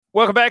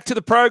Welcome back to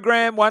the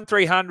program,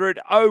 1300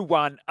 01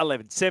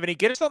 1170.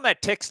 Get us on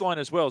that text line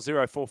as well,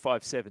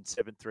 0457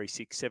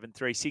 736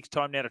 736.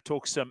 Time now to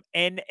talk some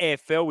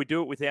NFL. We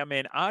do it with our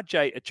man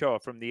RJ Ochoa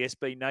from the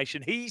SB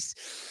Nation. He's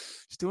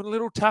doing a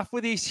little tough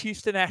with his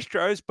Houston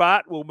Astros,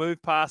 but we'll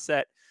move past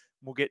that.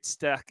 We'll get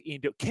stuck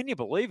into it. Can you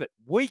believe it?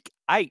 Week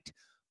 8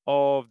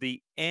 of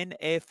the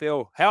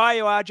NFL. How are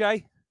you,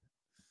 RJ?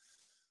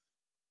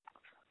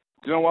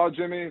 Doing well,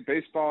 Jimmy.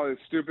 Baseball is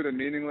stupid and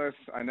meaningless.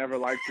 I never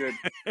liked it.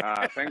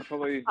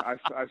 Thankfully, I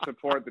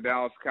support the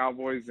Dallas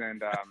Cowboys,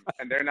 and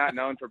they're not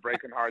known for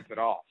breaking hearts at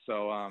all.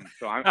 So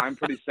I'm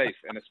pretty safe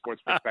in a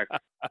sports perspective.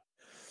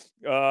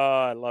 Oh,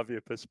 I love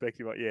your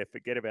perspective. Yeah,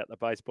 forget about the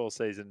baseball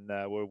season.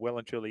 We're well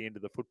and truly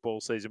into the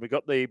football season. We've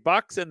got the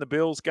Bucks and the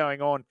Bills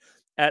going on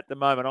at the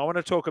moment. I want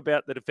to talk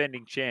about the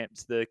defending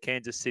champs, the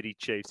Kansas City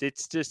Chiefs.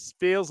 It just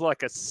feels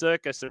like a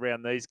circus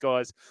around these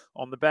guys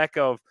on the back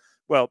of,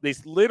 well,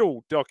 this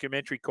little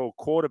documentary called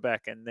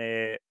Quarterback and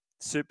their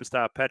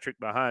superstar Patrick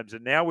Mahomes.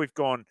 And now we've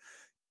gone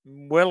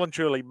well and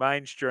truly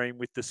mainstream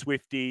with the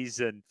Swifties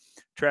and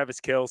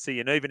Travis Kelce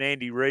and even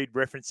Andy Reid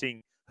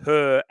referencing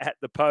her at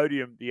the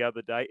podium the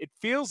other day. It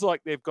feels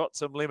like they've got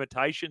some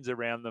limitations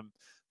around them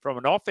from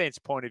an offense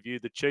point of view,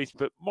 the Chiefs.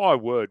 But my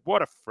word,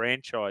 what a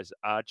franchise,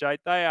 RJ.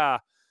 They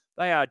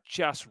are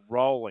just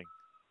rolling.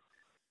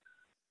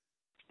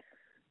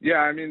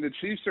 Yeah, I mean, the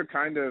Chiefs are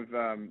kind of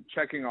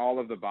checking all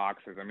of the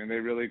boxes. I mean, they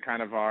really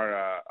kind of are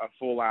a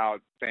full-out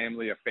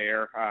family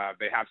affair.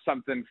 They have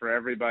something for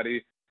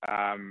everybody.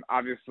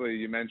 Obviously,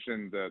 you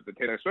mentioned the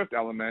Taylor Swift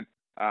element.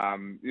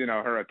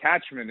 Her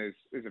attachment is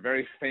a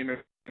very famous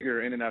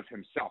figure in and of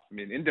himself. I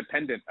mean,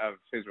 independent of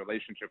his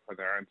relationship with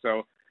her. And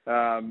so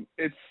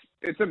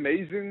it's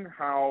amazing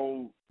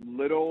how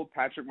little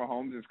Patrick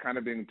Mahomes is kind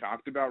of being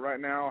talked about right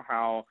now,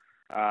 how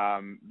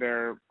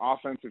their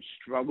offensive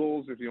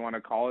struggles, if you want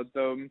to call it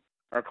that,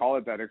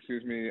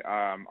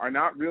 are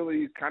not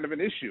really kind of an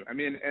issue. I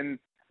mean, and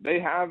they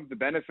have the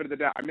benefit of the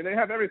doubt. I mean, they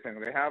have everything.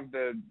 They have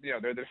they're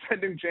the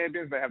defending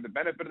champions. They have the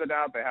benefit of the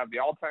doubt. They have the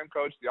all-time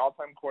coach, the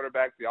all-time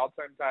quarterback, the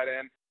all-time tight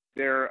end.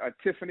 They're a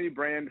Tiffany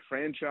brand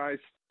franchise.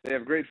 They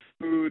have great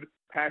food,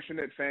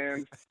 passionate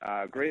fans,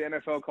 great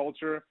NFL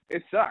culture.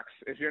 It sucks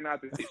if you're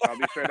not the Chiefs. I'll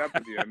be straight up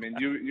with you. I mean,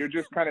 you're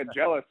just kind of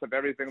jealous of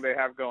everything they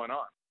have going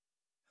on.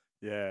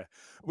 Yeah.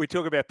 We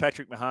talk about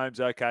Patrick Mahomes,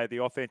 okay,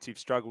 the offensive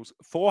struggles.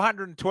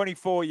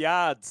 424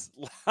 yards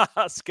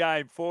last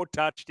game, 4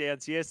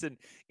 touchdowns, yes, an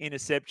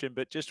interception,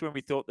 but just when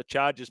we thought the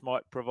Chargers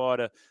might provide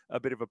a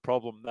bit of a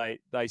problem,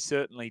 they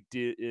certainly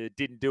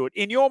didn't do it.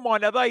 In your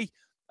mind, are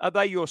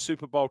they your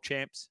Super Bowl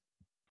champs?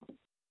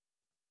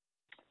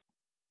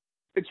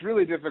 It's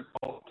really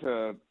difficult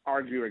to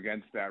argue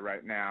against that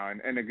right now.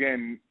 And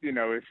again,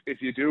 if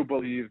you do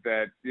believe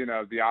that,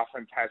 the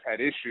offense has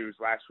had issues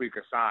last week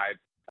aside,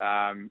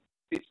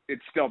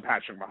 it's still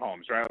Patrick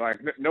Mahomes, right?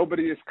 Like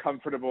nobody is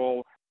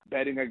comfortable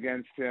betting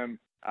against him.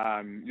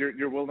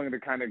 You're willing to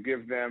kind of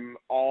give them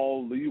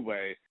all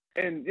leeway.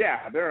 And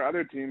yeah, there are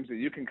other teams that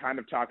you can kind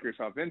of talk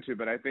yourself into,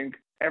 but I think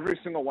every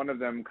single one of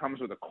them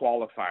comes with a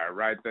qualifier,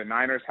 right? The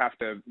Niners have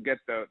to get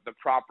the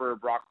proper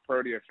Brock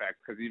Purdy effect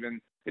because even,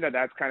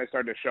 that's kind of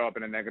started to show up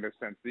in a negative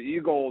sense. The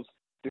Eagles,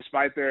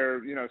 despite their,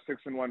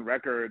 6-1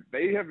 record,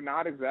 they have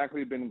not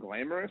exactly been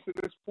glamorous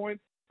at this point.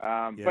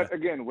 But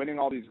again, winning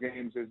all these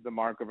games is the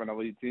mark of an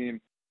elite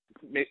team.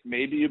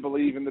 Maybe you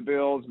believe in the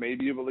Bills.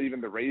 Maybe you believe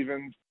in the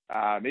Ravens.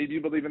 Maybe you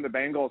believe in the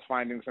Bengals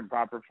finding some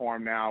proper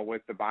form now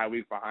with the bye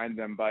week behind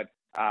them. But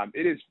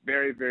it is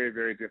very, very,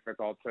 very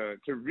difficult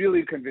to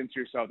really convince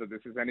yourself that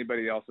this is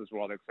anybody else's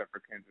world except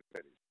for Kansas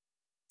City.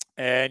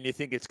 And you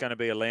think it's going to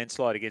be a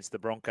landslide against the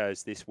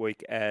Broncos this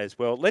week as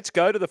well. Let's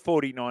go to the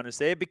 49ers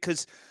there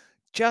because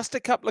just a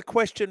couple of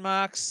question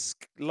marks,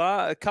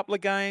 a couple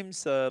of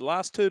games,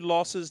 last 2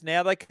 losses.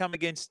 Now they come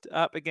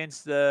up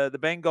against the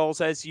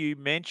Bengals, as you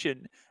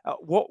mentioned.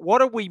 What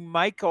do we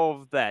make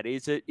of that?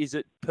 Is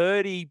it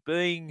Purdy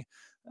being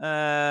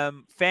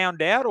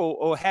found out,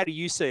 or how do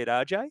you see it,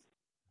 RJ?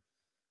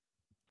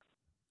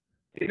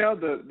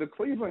 The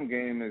Cleveland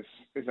game is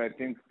I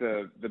think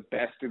the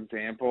best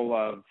example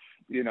of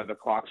the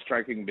clock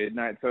striking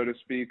midnight, so to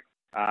speak.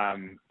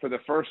 For the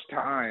first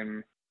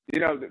time.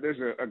 There's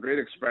a great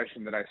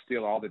expression that I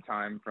steal all the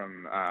time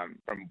from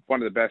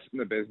one of the best in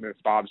the business,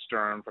 Bob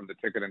Stern from The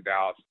Ticket in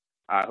Dallas,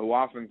 who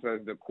often says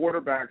the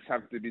quarterbacks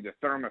have to be the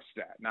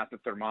thermostat, not the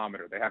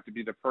thermometer. They have to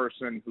be the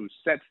person who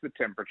sets the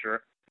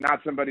temperature, not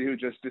somebody who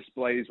just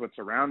displays what's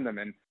around them.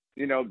 And,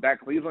 that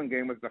Cleveland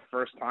game was the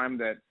first time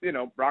that,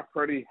 Brock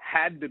Purdy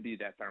had to be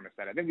that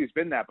thermostat. I think he's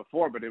been that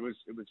before, but it was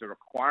a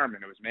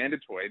requirement. It was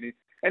mandatory.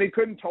 And he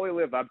couldn't totally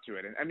live up to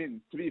it. And, I mean,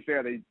 to be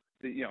fair, they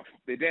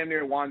damn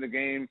near won the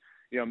game.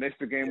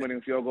 Missed a game-winning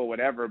field goal,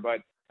 whatever.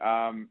 But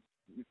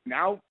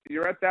now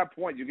you're at that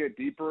point. You get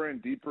deeper and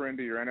deeper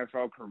into your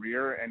NFL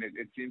career, and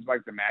it seems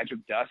like the magic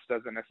dust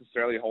doesn't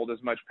necessarily hold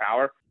as much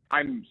power.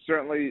 I'm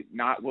certainly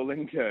not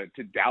willing to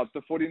doubt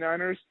the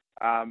 49ers,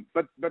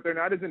 but they're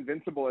not as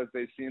invincible as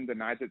they seemed the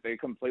night that they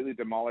completely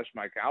demolished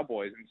my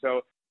Cowboys. And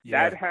so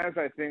that has,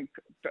 I think,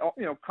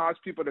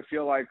 caused people to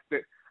feel like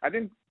that. I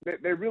think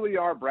they really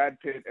are Brad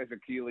Pitt as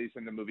Achilles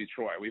in the movie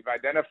Troy. We've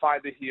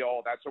identified the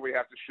heel. That's where we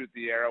have to shoot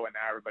the arrow, and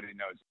now everybody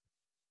knows.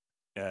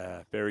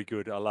 Yeah, very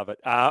good. I love it.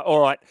 All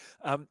right.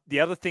 The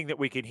other thing that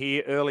we could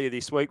hear earlier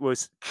this week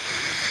was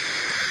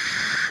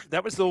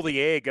that was all the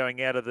air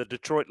going out of the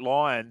Detroit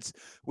Lions,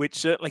 which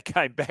certainly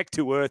came back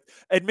to earth.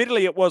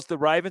 Admittedly, it was the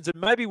Ravens, and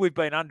maybe we've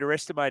been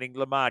underestimating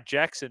Lamar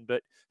Jackson,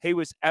 but he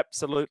was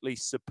absolutely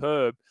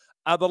superb.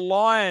 Are the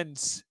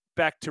Lions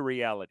back to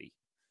reality?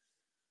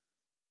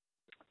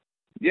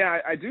 Yeah,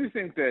 I do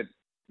think that,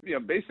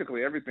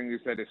 basically everything you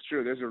said is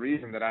true. There's a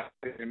reason that I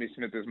think Jimmy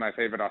Smith is my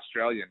favorite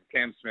Australian,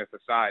 Cam Smith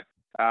aside.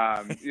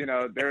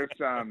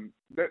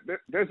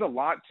 There's a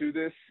lot to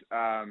this.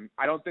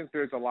 I don't think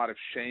there's a lot of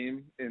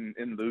shame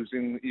in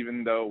losing,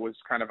 even though it was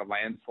kind of a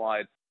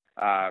landslide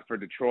for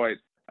Detroit.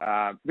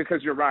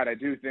 Because you're right, I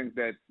do think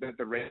that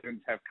the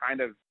Ravens have kind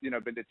of,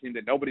 been the team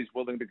that nobody's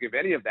willing to give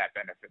any of that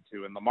benefit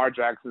to. And Lamar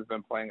Jackson's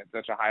been playing at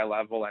such a high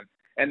level,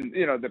 and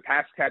the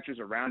pass catchers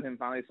around him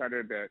finally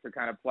started to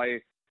kind of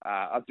play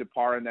up to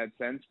par in that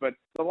sense. But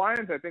the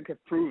Lions, I think,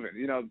 have proven,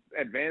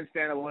 advanced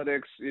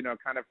analytics,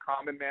 kind of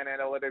common man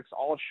analytics,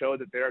 all show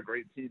that they're a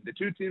great team. The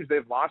two teams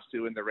they've lost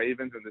to, in the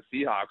Ravens and the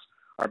Seahawks,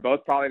 are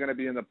both probably going to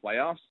be in the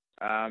playoffs.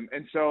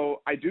 And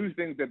so I do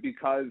think that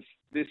because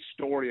this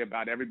story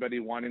about everybody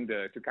wanting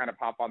to kind of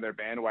hop on their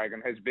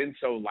bandwagon has been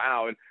so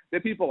loud,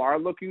 that people are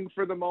looking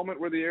for the moment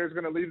where the air is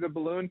going to leave the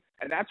balloon.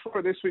 And that's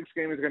where this week's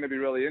game is going to be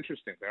really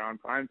interesting. They're on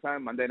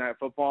primetime, Monday Night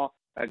Football,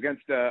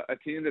 against a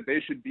team that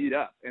they should beat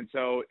up. And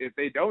so if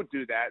they don't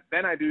do that,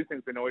 then I do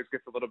think the noise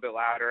gets a little bit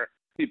louder.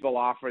 People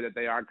offer that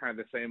they are kind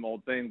of the same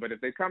old thing. But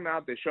if they come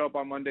out, they show up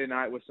on Monday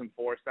night with some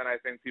force, then I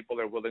think people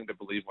are willing to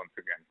believe once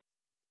again.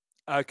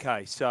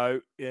 Okay, so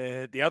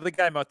the other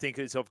game I think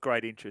is of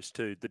great interest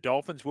too. The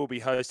Dolphins will be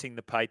hosting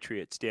the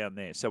Patriots down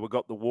there. So we've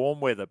got the warm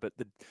weather, but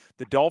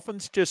the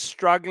Dolphins just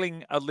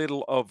struggling a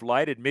little of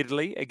late,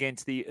 admittedly,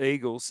 against the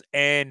Eagles.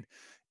 And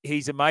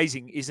he's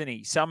amazing, isn't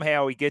he?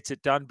 Somehow he gets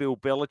it done, Bill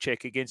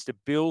Belichick, against a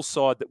Bills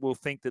side that will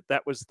think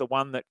that was the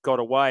one that got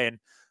away.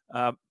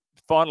 And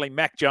finally,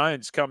 Mac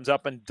Jones comes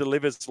up and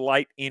delivers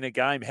late in a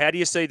game. How do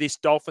you see this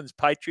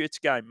Dolphins-Patriots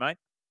game, mate?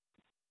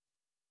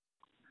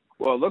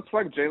 Well, it looks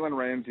like Jalen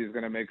Ramsey is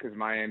going to make his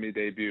Miami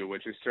debut,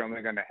 which is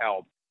certainly going to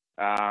help.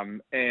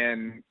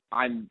 And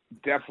I'm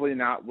definitely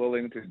not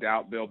willing to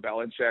doubt Bill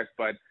Belichick,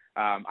 but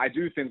I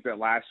do think that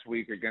last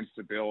week against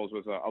the Bills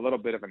was a little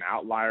bit of an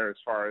outlier as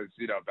far as,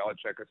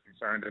 Belichick is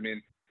concerned. I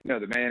mean,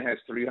 the man has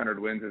 300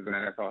 wins as an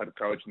NFL head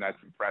coach, and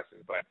that's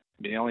impressive. But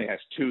he only has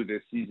 2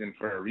 this season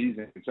for a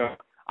reason. So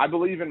I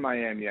believe in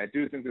Miami. I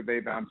do think that they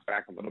bounce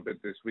back a little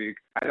bit this week.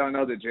 I don't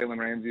know that Jalen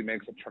Ramsey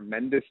makes a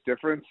tremendous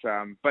difference,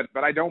 but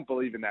I don't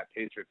believe in that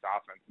Patriots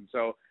offense. And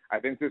so I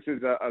think this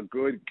is a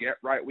good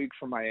get-right week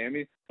for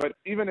Miami. But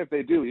even if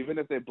they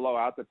blow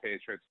out the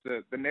Patriots,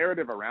 the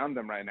narrative around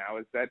them right now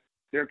is that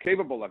they're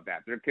capable of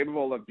that. They're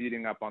capable of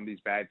beating up on these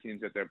bad teams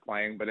that they're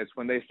playing, but it's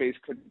when they face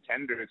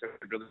contenders that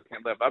they really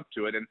can't live up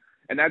to it.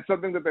 And that's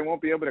something that they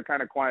won't be able to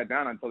kind of quiet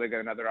down until they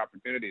get another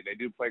opportunity. They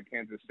do play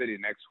Kansas City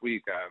next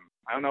week.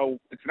 I don't know.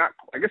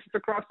 I guess it's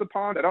across the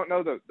pond. I don't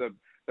know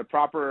the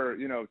proper,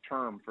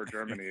 term for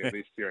Germany, at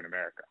least here in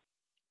America.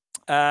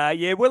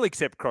 Yeah, we'll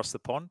accept cross the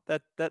pond.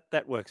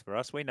 That works for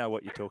us. We know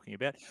what you're talking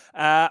about.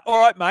 All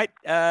right, mate.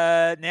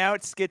 Now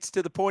it gets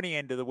to the pointy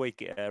end of the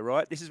week,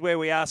 right? This is where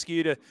we ask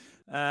you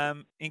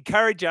to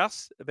encourage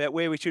us about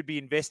where we should be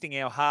investing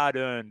our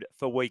hard-earned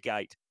for week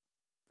 8.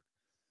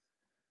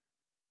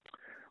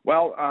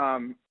 Well,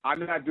 I'm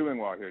not doing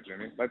well here,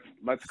 Jimmy.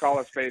 Let's call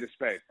a spade a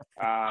spade.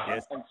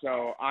 Yes. And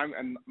so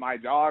and my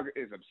dog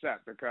is upset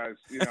because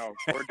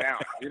we're down.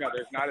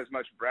 There's not as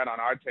much bread on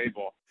our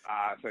table.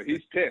 So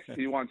he's pissed.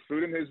 He wants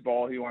food in his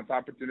bowl. He wants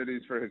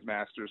opportunities for his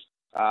masters.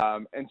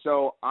 And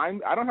so I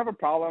don't have a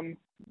problem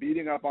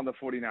beating up on the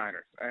 49ers.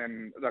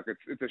 And look,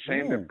 it's a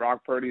shame that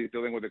Brock Purdy is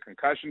dealing with a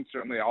concussion.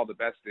 Certainly all the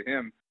best to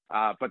him.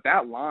 But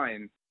that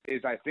line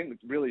is, I think,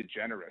 really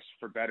generous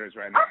for bettors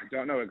right now. I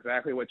don't know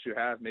exactly what you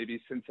have. Maybe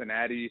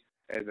Cincinnati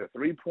as a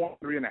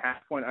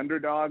 3.5-point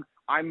underdog.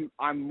 I'm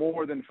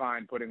more than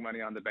fine putting money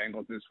on the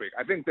Bengals this week.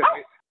 I think that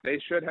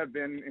they should have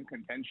been in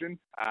contention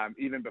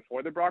even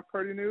before the Brock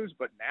Purdy news,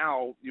 but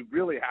now you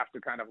really have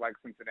to kind of like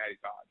Cincinnati's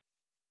odds.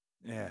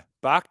 Yeah,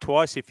 bark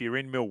twice if you're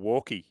in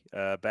Milwaukee,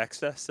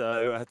 Baxter.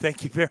 So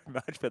thank you very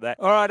much for that.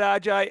 All right,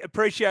 RJ,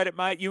 appreciate it,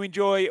 mate. You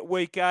enjoy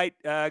week 8.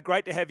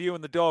 Great to have you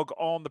and the dog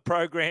on the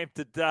program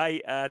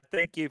today.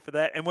 Thank you for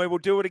that. And we will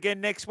do it again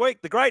next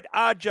week. The great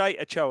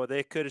RJ Ochoa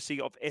there,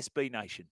 courtesy of SB Nation.